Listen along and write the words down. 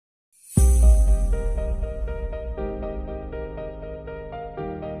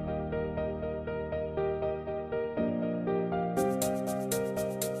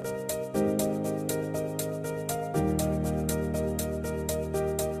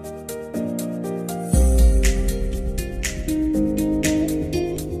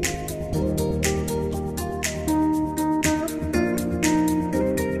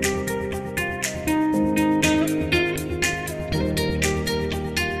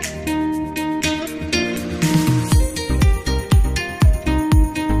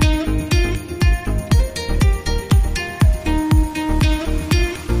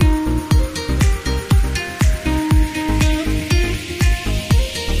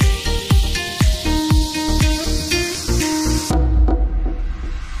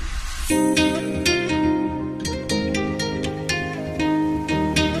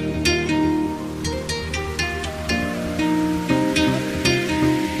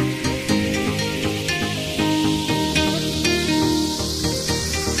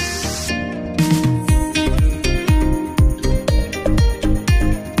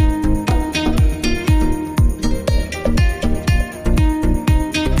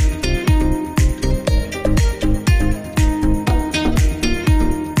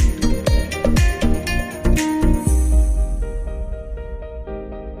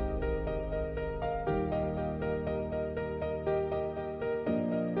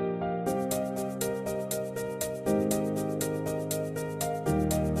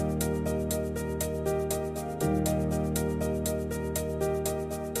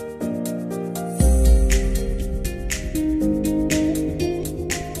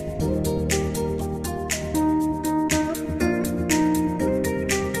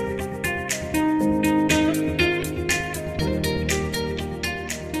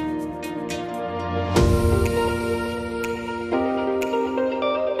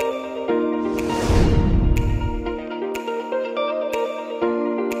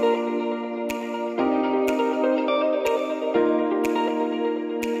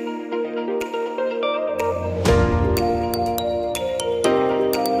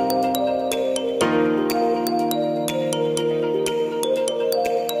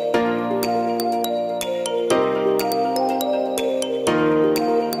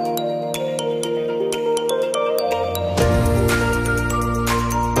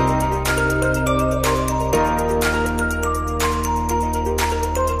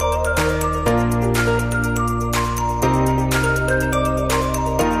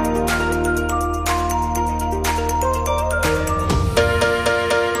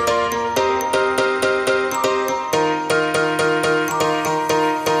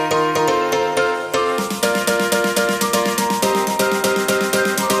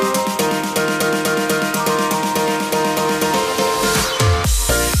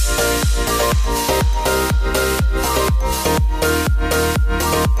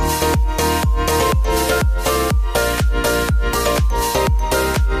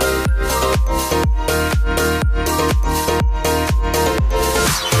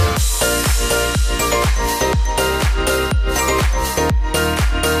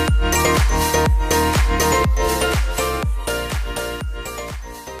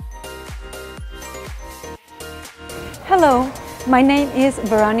My name is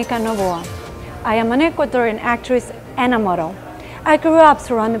Veronica Novoa. I am an Ecuadorian actress and a model. I grew up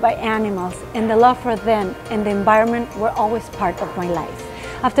surrounded by animals, and the love for them and the environment were always part of my life.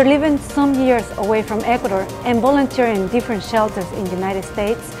 After living some years away from Ecuador and volunteering in different shelters in the United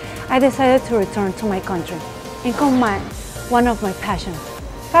States, I decided to return to my country and combine one of my passions,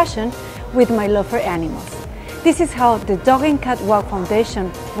 fashion, with my love for animals. This is how the Dog&Catwalk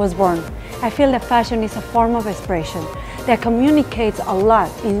Foundation was born. I feel that fashion is a form of expression that communicates a lot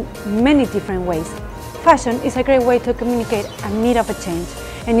in many different ways. Fashion is a great way to communicate a need of a change,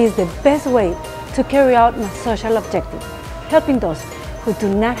 and is the best way to carry out my social objective, helping those who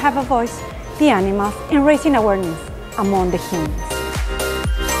do not have a voice, the animals, and raising awareness among the humans.